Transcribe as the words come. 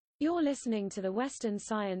You're listening to the Western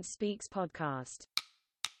Science Speaks podcast.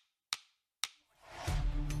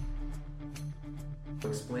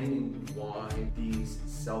 Explaining why these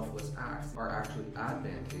selfless acts are actually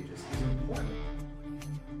advantageous is important.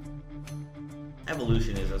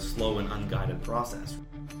 Evolution is a slow and unguided process.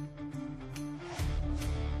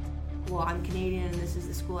 Well, I'm Canadian and this is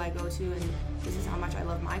the school I go to and this is how much I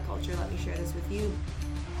love my culture. Let me share this with you.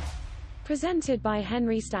 Presented by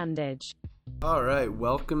Henry Standage. All right,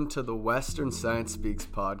 welcome to the Western Science Speaks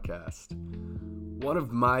podcast. One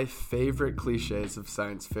of my favorite cliches of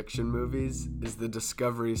science fiction movies is the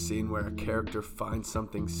discovery scene where a character finds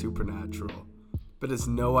something supernatural, but has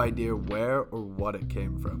no idea where or what it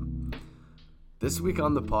came from. This week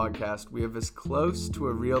on the podcast, we have as close to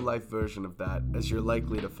a real-life version of that as you're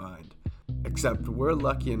likely to find, except we're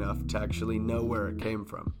lucky enough to actually know where it came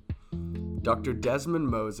from. Dr. Desmond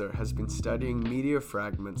Moser has been studying meteor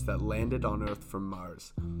fragments that landed on Earth from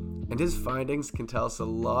Mars, and his findings can tell us a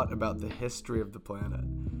lot about the history of the planet,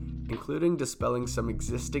 including dispelling some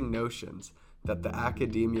existing notions that the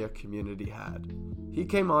academia community had. He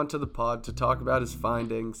came onto the pod to talk about his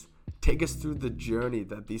findings, take us through the journey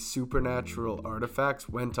that these supernatural artifacts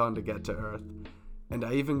went on to get to Earth, and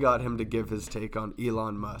I even got him to give his take on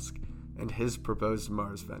Elon Musk and his proposed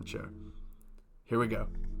Mars venture. Here we go.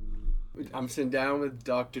 I'm sitting down with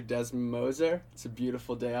Dr. Desmond Moser. It's a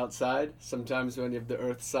beautiful day outside. Sometimes when you have the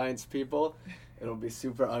earth science people, it'll be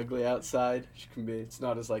super ugly outside. It's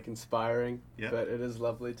not as inspiring, but it is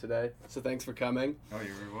lovely today. So thanks for coming. Oh,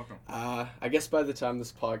 you're very welcome. I guess by the time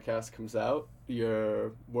this podcast comes out,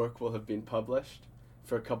 your work will have been published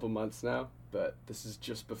for a couple months now, but this is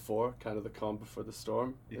just before, kind of the calm before the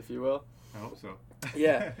storm, if you will. I hope so.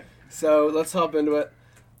 Yeah. So let's hop into it.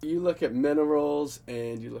 You look at minerals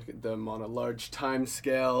and you look at them on a large time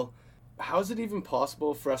scale. How is it even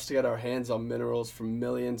possible for us to get our hands on minerals from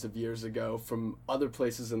millions of years ago from other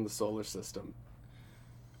places in the solar system?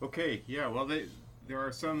 Okay, yeah, well, there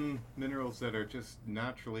are some minerals that are just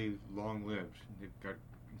naturally long-lived. They've got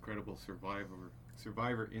incredible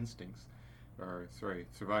survivor instincts,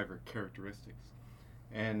 survivor characteristics.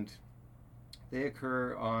 And they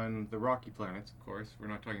occur on the rocky planets, of course. We're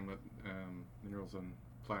not talking about minerals on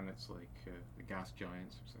planets like the gas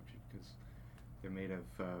giants or something, because they're made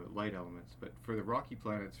of light elements. But for the rocky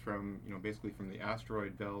planets, basically from the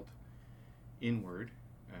asteroid belt inward,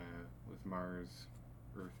 with Mars,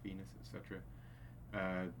 Earth, Venus, etc.,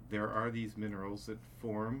 there are these minerals that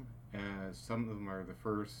form. Some of them are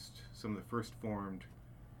some of the first formed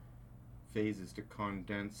phases to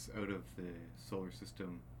condense out of the solar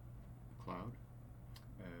system cloud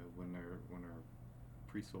when our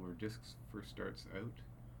pre-solar disks first starts out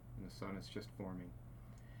and the sun is just forming.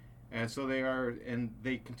 And so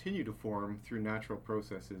they continue to form through natural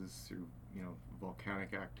processes, through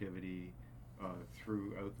volcanic activity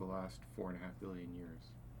throughout the last 4.5 billion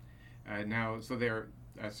years.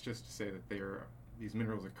 That's just to say that these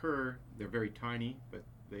minerals occur. They're very tiny, but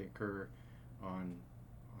they occur on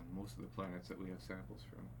most of the planets that we have samples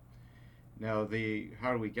from. Now,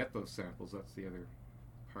 how do we get those samples? That's the other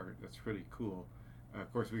part that's really cool.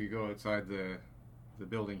 Of course, we could go outside the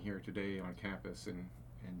building here today on campus and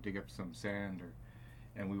dig up some sand,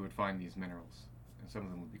 and we would find these minerals, and some of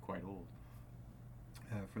them would be quite old,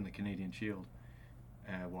 from the Canadian Shield,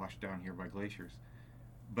 washed down here by glaciers.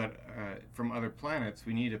 But from other planets,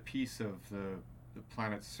 we need a piece of the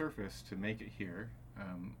planet's surface to make it here.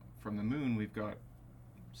 From the moon, we've got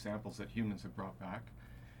samples that humans have brought back,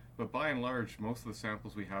 but by and large, most of the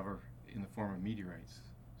samples we have are in the form of meteorites.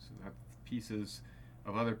 So that's pieces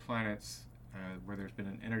of other planets where there's been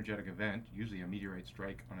an energetic event, usually a meteorite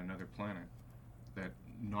strike on another planet, that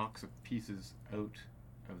knocks pieces out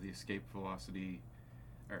of the escape velocity,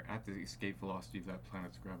 or at the escape velocity of that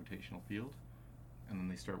planet's gravitational field, and then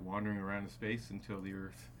they start wandering around in space until the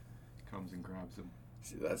Earth comes and grabs them.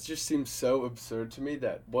 See, that just seems so absurd to me.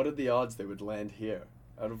 That what are the odds they would land here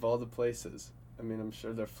out of all the places? I mean, I'm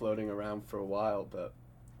sure they're floating around for a while, but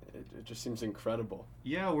it just seems incredible.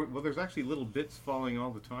 Yeah, well, there's actually little bits falling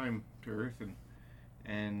all the time to Earth,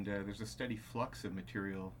 and there's a steady flux of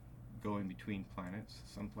material going between planets.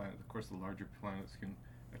 Some planets, of course, the larger planets can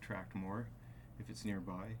attract more if it's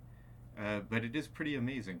nearby, but it is pretty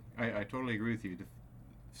amazing. I totally agree with you.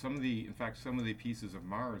 Some of the pieces of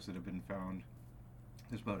Mars that have been found,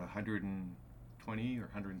 there's about 120 or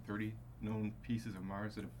 130 known pieces of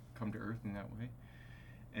Mars that have come to Earth in that way.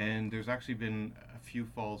 And there's actually been a few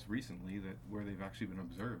falls recently where they've actually been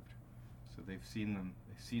observed. So they've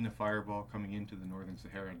seen a fireball coming into the northern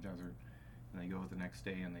Sahara Desert, and they go the next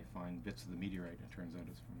day and they find bits of the meteorite, and it turns out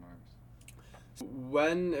it's from Mars.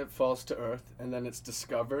 When it falls to Earth and then it's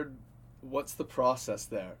discovered, what's the process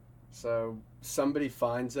there? So somebody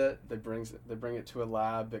finds it, they bring it to a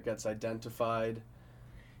lab, it gets identified,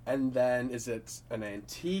 and then is it an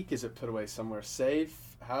antique? Is it put away somewhere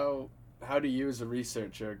safe? How do you as a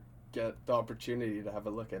researcher get the opportunity to have a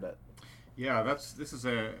look at it? Yeah, this is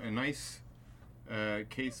a nice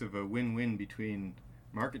case of a win-win between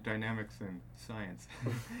market dynamics and science.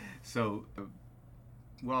 So,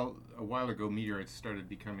 well, a while ago, meteorites started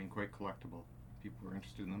becoming quite collectible. People were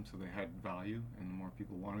interested in them, so they had value, and the more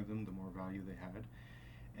people wanted them, the more value they had.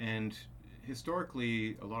 And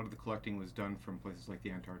historically, a lot of the collecting was done from places like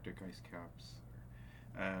the Antarctic ice caps,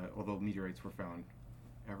 although meteorites were found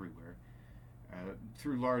everywhere,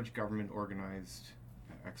 through large government-organized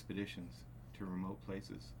expeditions to remote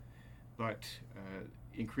places. But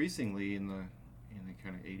increasingly, in the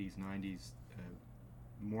kind of 80s, 90s,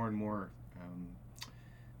 more and more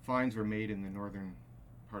finds were made in the northern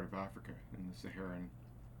part of Africa, in the Saharan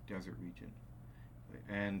desert region.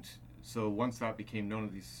 And so once that became known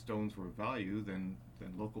that these stones were of value, then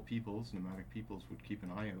local peoples, nomadic peoples, would keep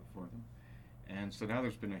an eye out for them. And so now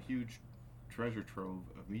there's been a huge treasure trove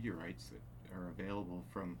of meteorites that are available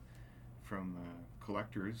from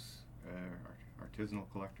collectors, artisanal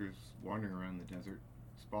collectors wandering around the desert,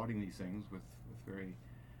 spotting these things with very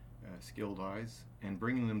skilled eyes, and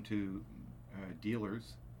bringing them to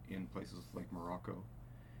dealers in places like Morocco,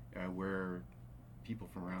 where people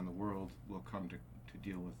from around the world will come to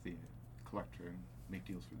deal with the collector and make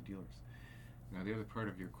deals for the dealers. Now, the other part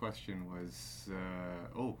of your question was,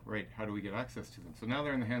 how do we get access to them? So now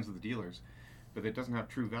they're in the hands of the dealers, but it doesn't have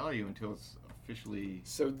true value until it's officially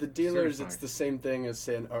So the dealers, certified. it's the same thing as,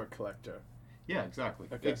 say, an art collector. Yeah, exactly.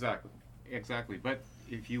 Okay. Exactly. But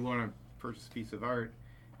if you want to purchase a piece of art,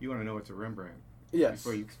 you want to know it's a Rembrandt. Yes.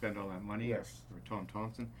 Before you spend all that money, Yes. or Tom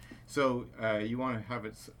Thompson. So you want to have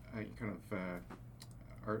it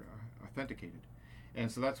authenticated. And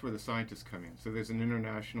so that's where the scientists come in. So there's an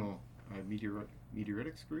international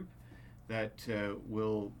meteoritics group that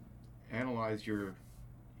will analyze your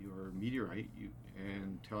meteorite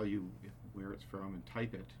and tell you where it's from and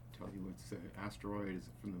type it, tell you it's an asteroid, is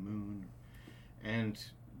it from the moon, and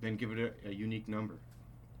then give it a unique number.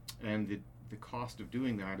 And the cost of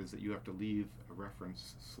doing that is that you have to leave a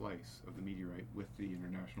reference slice of the meteorite with the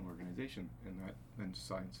international organization, and that then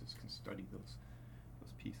scientists can study those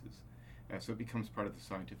pieces. So it becomes part of the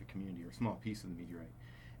scientific community, or a small piece of the meteorite.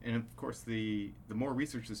 And of course, the more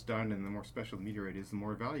research is done and the more special the meteorite is, the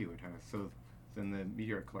more value it has. So then the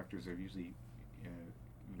meteorite collectors are usually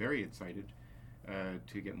very excited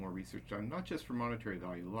to get more research done, not just for monetary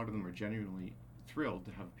value. A lot of them are genuinely thrilled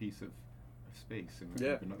to have a piece of space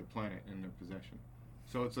and another planet in their possession.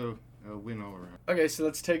 So it's a win all around. Okay, so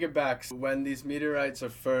let's take it back. When these meteorites are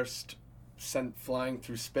first sent flying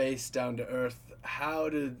through space down to Earth, how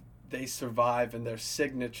did they survive, and their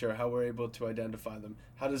signature, how we're able to identify them?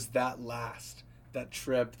 How does that last, that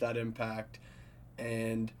trip, that impact,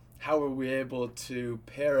 and how are we able to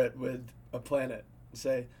pair it with a planet and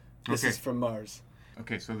say, this is from Mars?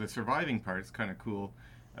 Okay, so the surviving part is kind of cool.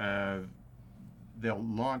 They'll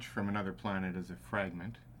launch from another planet as a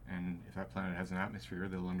fragment, and if that planet has an atmosphere,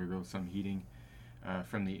 they'll undergo some heating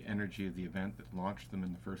from the energy of the event that launched them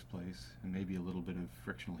in the first place, and maybe a little bit of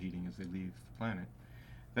frictional heating as they leave the planet.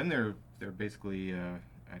 Then they're basically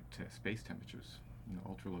at space temperatures,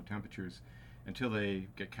 ultra low temperatures, until they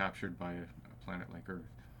get captured by a planet like Earth.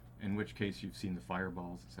 In which case, you've seen the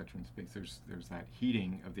fireballs, etc. in space. There's that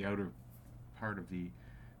heating of the outer part of the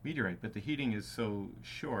meteorite, but the heating is so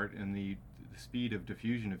short, and the speed of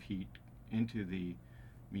diffusion of heat into the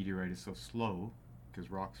meteorite is so slow, because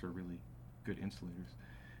rocks are really good insulators,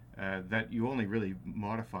 that you only really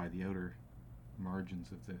modify the outer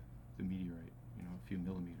margins of the meteorite, a few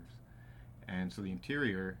millimeters, and so the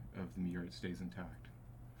interior of the meteorite stays intact.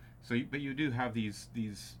 So, but you do have these.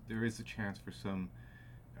 There is a chance for some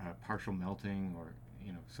partial melting, or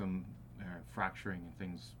some fracturing and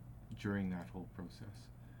things during that whole process.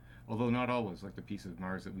 Although not always. Like the piece of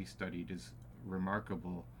Mars that we studied is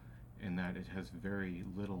remarkable in that it has very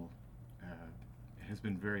little. It has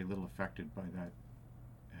been very little affected by that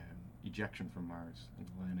ejection from Mars and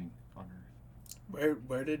landing on Earth.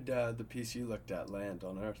 Where did the piece you looked at land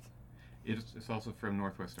on Earth? It's also from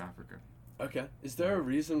Northwest Africa. Okay. Is there a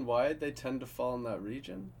reason why they tend to fall in that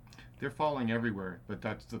region? They're falling everywhere, but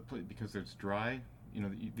that's because it's dry.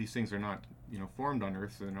 These things are not formed on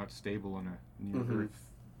Earth, so they're not stable in a near-Earth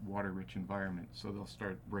water-rich environment, so they'll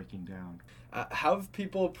start breaking down. How have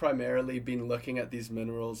people primarily been looking at these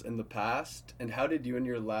minerals in the past, and how did you and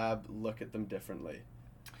your lab look at them differently?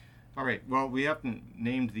 All right. Well, we haven't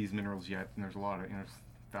named these minerals yet, and there's a lot of, there's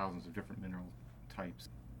thousands of different mineral types.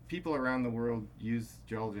 People around the world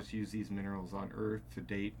geologists use these minerals on Earth to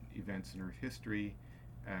date events in Earth history,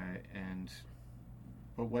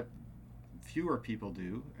 but what fewer people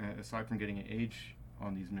do, aside from getting an age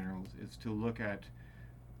on these minerals, is to look at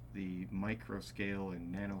the microscale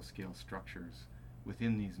and nanoscale structures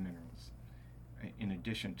within these minerals, in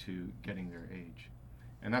addition to getting their age.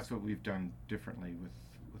 And that's what we've done differently with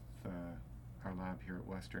our lab here at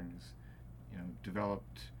Western. Is,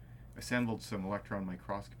 assembled some electron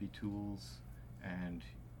microscopy tools, and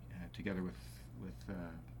together with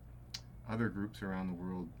other groups around the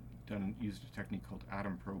world, used a technique called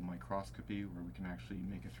atom probe microscopy, where we can actually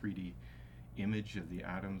make a 3D image of the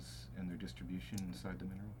atoms and their distribution inside the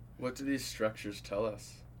mineral. What do these structures tell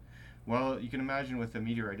us? Well, you can imagine with a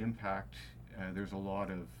meteorite impact, there's a lot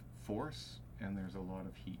of force and there's a lot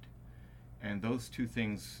of heat. And those two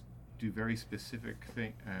things do very specific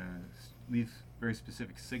leave very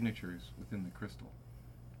specific signatures within the crystal.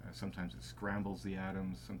 Sometimes it scrambles the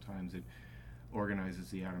atoms, sometimes it organizes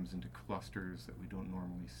the atoms into clusters that we don't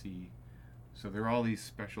normally see. So there are all these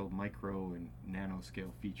special micro and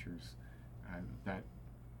nanoscale features that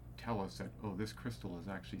tell us that, oh, this crystal has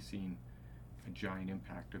actually seen a giant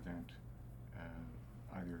impact event,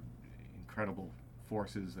 either incredible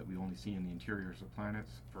forces that we only see in the interiors of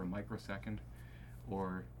planets for a microsecond,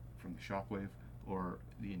 or from the shockwave, or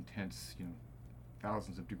the intense,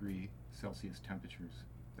 thousands of degree Celsius temperatures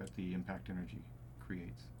that the impact energy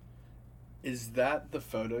creates. Is that the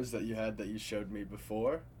photos that you showed me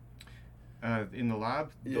before? In the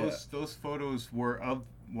lab, Yeah. those photos were of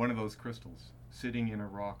one of those crystals sitting in a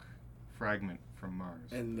rock fragment from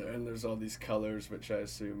Mars. And there's all these colors, which I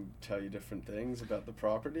assume tell you different things about the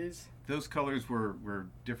properties? Those colors were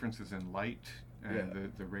differences in light, Yeah.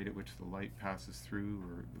 the rate at which the light passes through,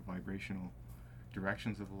 or the vibrational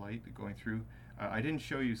directions of the light going through. I didn't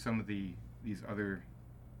show you some of these other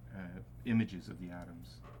images of the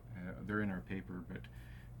atoms. They're in our paper, but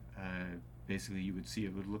basically you would see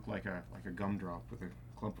it would look like a gumdrop with a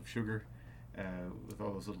clump of sugar, with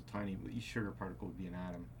all those little tiny. Each sugar particle would be an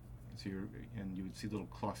atom, so you would see little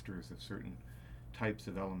clusters of certain types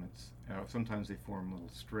of elements. Sometimes they form little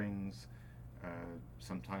strings.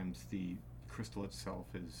 Sometimes the crystal itself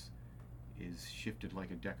is shifted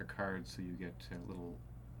like a deck of cards, so you get little,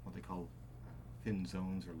 what they call thin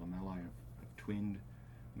zones or lamellae of twinned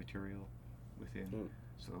material within.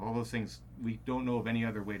 So all those things, we don't know of any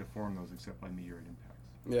other way to form those except by meteorite impacts.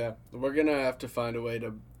 Yeah, we're going to have to find a way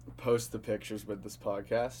to post the pictures with this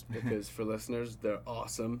podcast, because for listeners, they're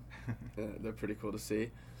awesome. They're pretty cool to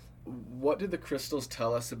see. What do the crystals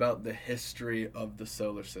tell us about the history of the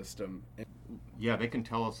solar system? Yeah, they can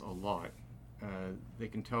tell us a lot. They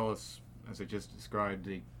can tell us, as I just described,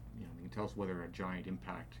 they can tell us whether a giant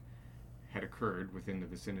impact had occurred within the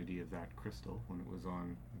vicinity of that crystal, when it was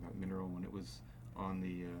on that mineral, when it was on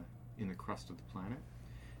in the crust of the planet.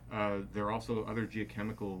 There are also other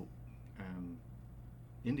geochemical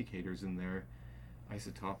indicators in there,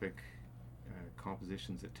 isotopic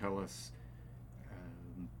compositions, that tell us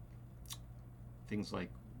things like,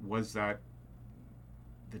 was that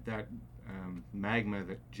magma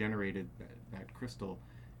that generated that crystal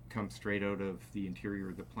come straight out of the interior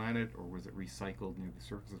of the planet, or was it recycled near the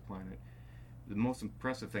surface of the planet? The most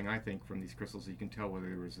impressive thing, I think, from these crystals, you can tell whether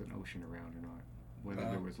there was an ocean around or not, whether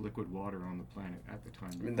there was liquid water on the planet at the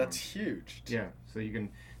time. I mean, that's huge. Yeah, so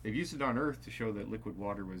they've used it on Earth to show that liquid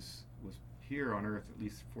water was here on Earth at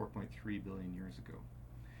least 4.3 billion years ago.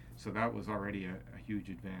 So that was already a huge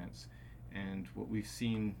advance. And what we've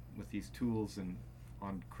seen with these tools and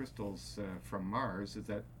on crystals from Mars is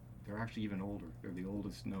that they're actually even older. They're the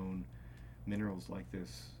oldest known minerals like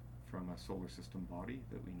this from a solar system body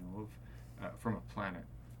that we know of, from a planet.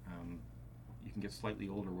 You can get slightly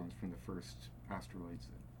older ones from the first asteroids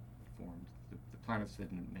that formed. The planets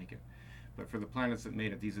didn't make it. But for the planets that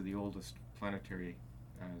made it, these are the oldest planetary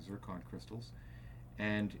zircon crystals.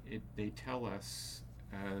 And they tell us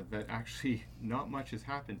that actually not much has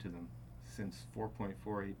happened to them since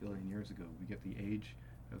 4.48 billion years ago. We get the age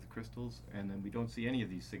of the crystals, and then we don't see any of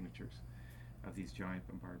these signatures of these giant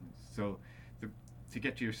bombardments. So to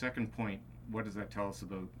get to your second point, what does that tell us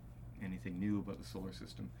about anything new about the solar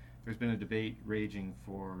system? There's been a debate raging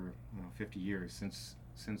for 50 years since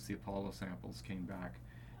the Apollo samples came back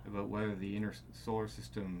about whether the inner solar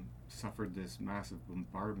system suffered this massive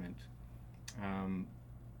bombardment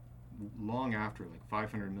long after, like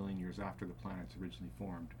 500 million years after the planets originally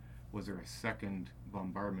formed. Was there a second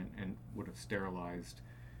bombardment and would have sterilized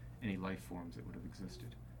any life forms that would have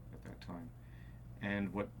existed at that time?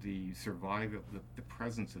 and what the survival, the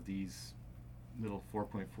presence of these little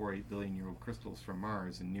 4.48 billion year old crystals from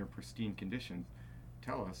Mars in near pristine conditions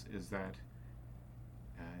tell us is that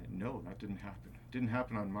no, that didn't happen. It didn't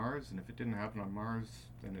happen on Mars, and if it didn't happen on Mars,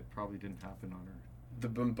 then it probably didn't happen on Earth. The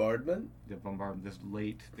bombardment? The bombardment, this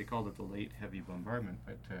late, they called it the late heavy bombardment,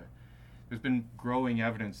 but there's been growing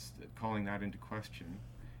evidence calling that into question,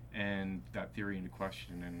 and that theory into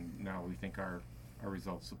question, and now we think our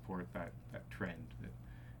results support that trend,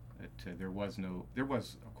 that there was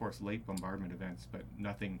of course late bombardment events, but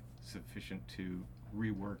nothing sufficient to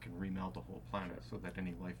rework and remelt the whole planet so that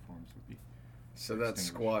any life forms would be So that extinguished.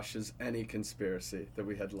 squashes any conspiracy that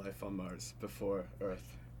we had life on Mars before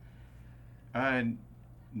Earth.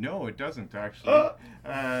 No, it doesn't actually.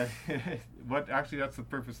 Actually, that's the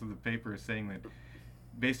purpose of the paper, is saying that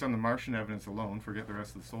based on the Martian evidence alone, forget the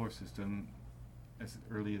rest of the solar system, as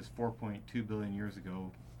early as 4.2 billion years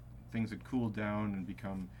ago, things had cooled down and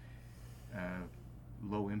become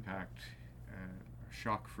low impact,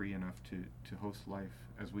 shock-free enough to host life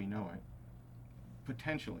as we know it.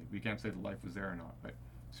 Potentially, we can't say the life was there or not, but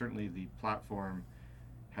certainly the platform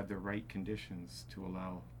had the right conditions to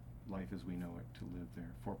allow life as we know it to live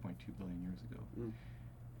there 4.2 billion years ago.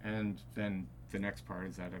 And then the next part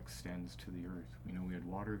is that extends to the Earth. We know we had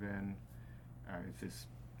water then. If this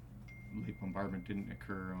late bombardment didn't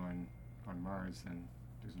occur on Mars, then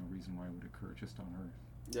there's no reason why it would occur just on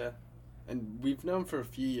Earth. Yeah. And we've known for a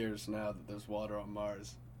few years now that there's water on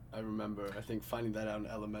Mars. I remember, I think, finding that out in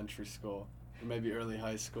elementary school, or maybe early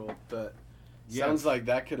high school, but sounds like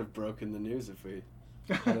that could have broken the news if we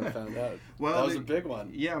hadn't found out. Well, that was a big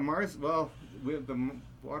one. Yeah, Mars, the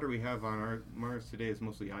water we have on Mars today is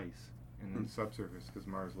mostly ice and subsurface, because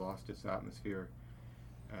Mars lost its atmosphere.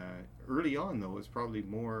 Early on, though, it was probably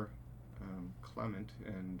more clement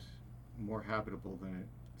and more habitable than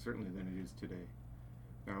it is today.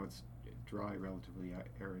 Now it's dry, relatively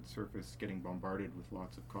arid surface, getting bombarded with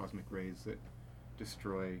lots of cosmic rays that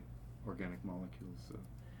destroy organic molecules. So,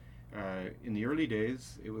 in the early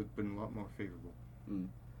days, it would have been a lot more favorable.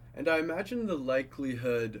 And I imagine the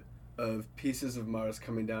likelihood of pieces of Mars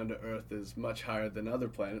coming down to Earth is much higher than other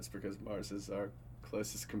planets because Mars is our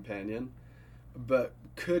closest companion. But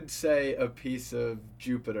could, say, a piece of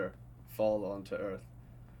Jupiter fall onto Earth?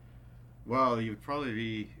 Well, you'd probably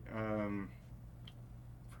be...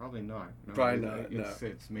 probably not. No, Probably not,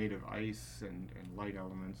 It's made of ice and light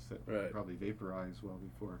elements that probably vaporize well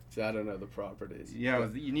before. See, I don't know the properties. Yeah,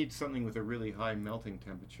 you need something with a really high melting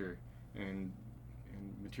temperature, and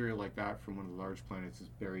material like that from one of the large planets is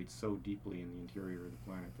buried so deeply in the interior of the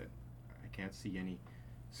planet that I can't see any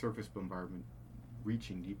surface bombardment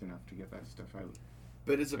reaching deep enough to get that stuff out.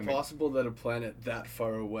 But is it possible that a planet that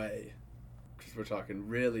far away, because we're talking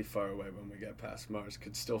really far away when we get past Mars,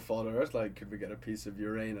 could still fall to Earth? Like, could we get a piece of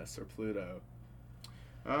Uranus or Pluto?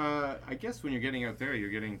 I guess when you're getting out there, you're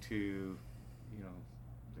getting to,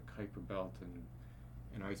 the Kuiper Belt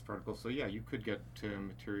and ice particles. So yeah, you could get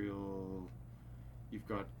material. You've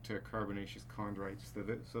got carbonaceous chondrites.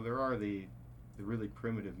 So there are the really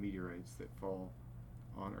primitive meteorites that fall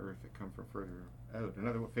on Earth that come from further out.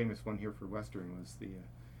 Another famous one here for Western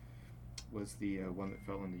was the one that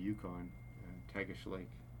fell in the Yukon, Tagish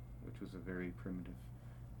Lake, which was a very primitive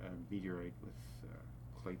meteorite with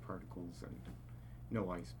clay particles and no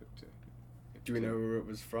ice. But do we know where it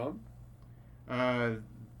was from? The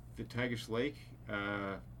Tagish Lake.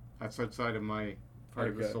 That's outside of my part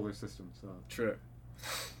of the solar system. So true.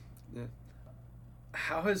 Yeah.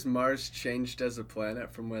 How has Mars changed as a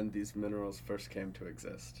planet from when these minerals first came to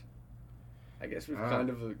exist? I guess we've kind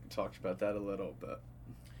of talked about that a little, but...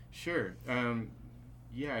 Sure.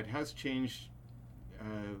 Yeah, it has changed.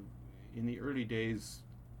 In the early days,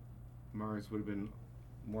 Mars would have been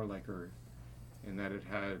more like Earth, in that it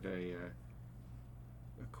had a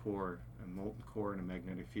core, a molten core and a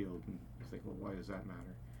magnetic field. And you think, well, why does that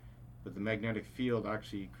matter? But the magnetic field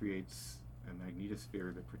actually creates a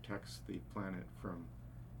magnetosphere that protects the planet from,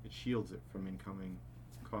 it shields it from incoming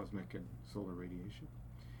cosmic and solar radiation.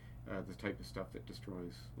 The type of stuff that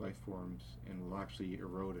destroys life forms and will actually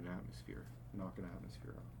erode an atmosphere, knock an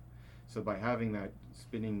atmosphere off. So by having that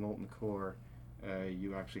spinning molten core,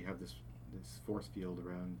 you actually have this force field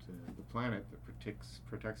around the planet that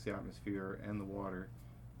protects the atmosphere and the water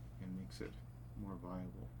and makes it more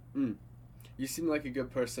viable. You seem like a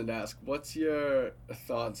good person to ask. What's your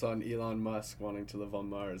thoughts on Elon Musk wanting to live on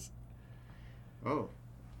Mars? Oh.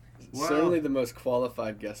 Well, certainly the most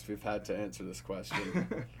qualified guest we've had to answer this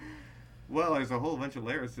question. Well, there's a whole bunch of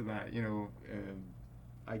layers to that.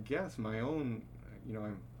 I guess my own,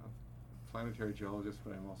 I'm a planetary geologist,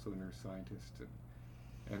 but I'm also a neuroscientist.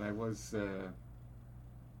 And I was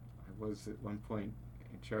I was at one point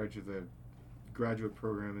in charge of the graduate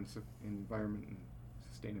program in environment and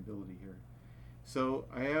sustainability here. So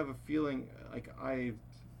I have a feeling like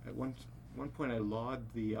at one point I laud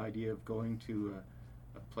the idea of going to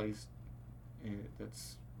a place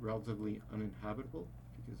that's relatively uninhabitable,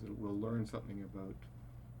 because we'll learn something about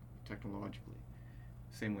technologically,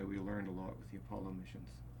 same way we learned a lot with the Apollo missions.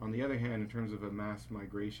 On the other hand, in terms of a mass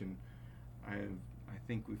migration, I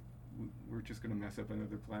think we're just going to mess up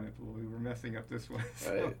another planet while we were messing up this one.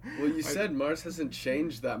 So right. Well, you said Mars hasn't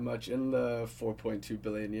changed that much in the 4.2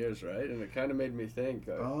 billion years, right? And it kind of made me think.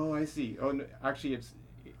 Oh, I see. Oh, no, actually,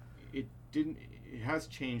 it has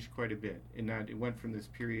changed quite a bit in that it went from this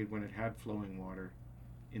period when it had flowing water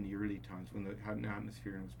in the early times when it had an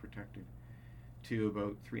atmosphere and was protected, to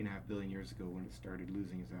about 3.5 billion years ago when it started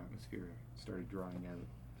losing its atmosphere, started drying out.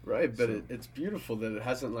 Right, but it's beautiful that it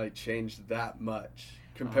hasn't like changed that much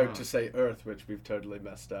compared to say Earth, which we've totally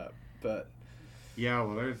messed up. But yeah,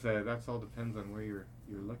 well, that's all depends on where you're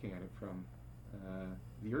looking at it from.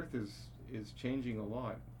 The Earth is changing a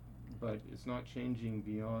lot, but it's not changing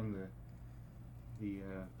beyond the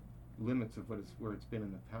limits of where it's been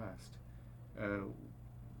in the past.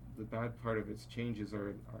 The bad part of its changes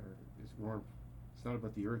is more. It's not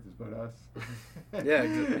about the Earth; it's about us.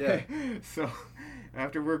 yeah. So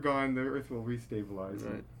after we're gone, the Earth will restabilize.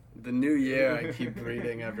 Right. The new year, I keep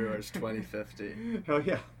reading everywhere, is 2050. Oh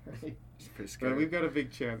yeah, right. It's pretty scary. But we've got a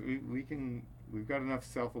big chance. We've got enough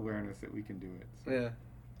self-awareness that we can do it. So. Yeah.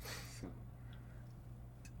 So.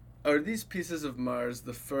 Are these pieces of Mars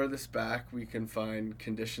the furthest back we can find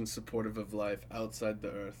conditions supportive of life outside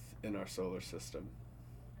the Earth in our solar system?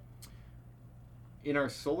 In our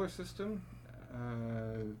solar system,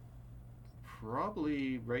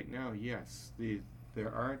 probably right now, yes.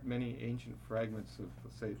 There aren't many ancient fragments of,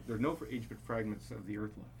 there are no ancient fragments of the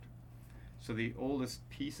Earth left. So the oldest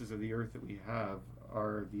pieces of the Earth that we have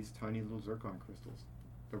are these tiny little zircon crystals.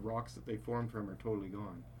 The rocks that they formed from are totally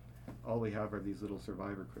gone. All we have are these little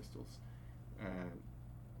survivor crystals.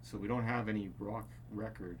 So we don't have any rock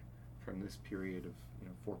record from this period of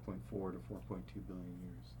 4.4 to 4.2 billion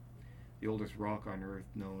years. The oldest rock on Earth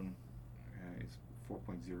known is 4.0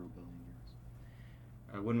 billion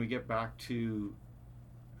years. When we get back to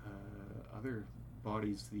other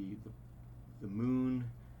bodies, the moon,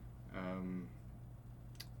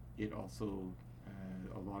 it also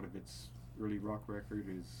a lot of its early rock record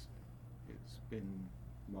it's been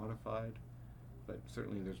modified, but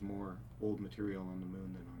certainly there's more old material on the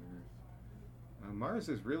moon than on Earth. Mars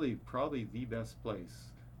is really probably the best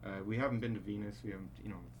place. We haven't been to Venus. We haven't,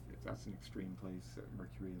 that's an extreme place.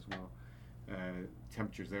 Mercury as well.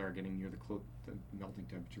 Temperatures there are getting near the melting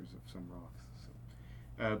temperatures of some rocks.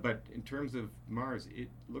 So, but in terms of Mars, it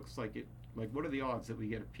looks like what are the odds that we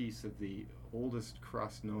get a piece of the oldest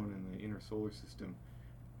crust known in the inner solar system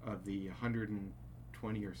of the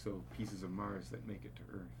 120 or so pieces of Mars that make it to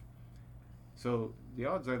Earth? So the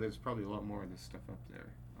odds are there's probably a lot more of this stuff up there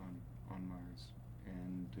on Mars.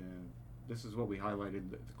 And this is what we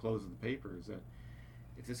highlighted at the close of the paper, is that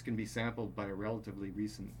if this can be sampled by a relatively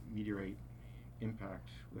recent meteorite impact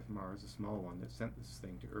with Mars, a small one that sent this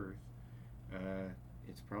thing to Earth,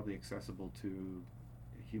 it's probably accessible to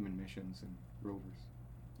human missions and rovers.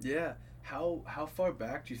 Yeah. How far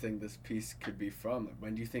back do you think this piece could be from?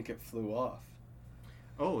 When do you think it flew off?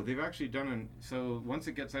 Oh, they've actually done so once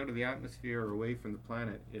it gets out of the atmosphere or away from the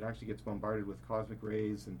planet, it actually gets bombarded with cosmic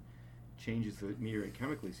rays and changes the meteorite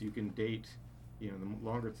chemically. So you can date, the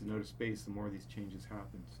longer it's in outer space, the more these changes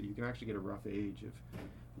happen. So you can actually get a rough age of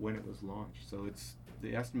when it was launched. So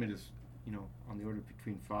the estimate is, on the order of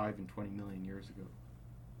between 5 and 20 million years ago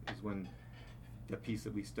is when the piece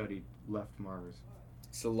that we studied left Mars.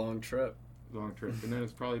 It's a long trip. And then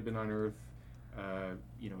it's probably been on Earth, at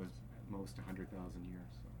most 100,000 years.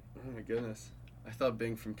 So. Oh my goodness. I thought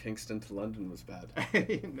being from Kingston to London was bad.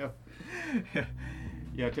 No.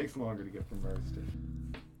 Yeah, it takes longer to get from Mars to...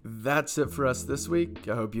 That's it for us this week.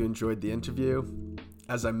 I hope you enjoyed the interview.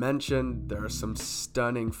 As I mentioned, there are some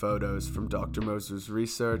stunning photos from Dr. Moser's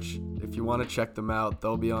research. If you want to check them out,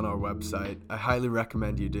 they'll be on our website. I highly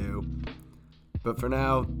recommend you do. But for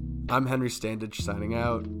now, I'm Henry Standage signing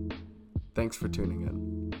out. Thanks for tuning in.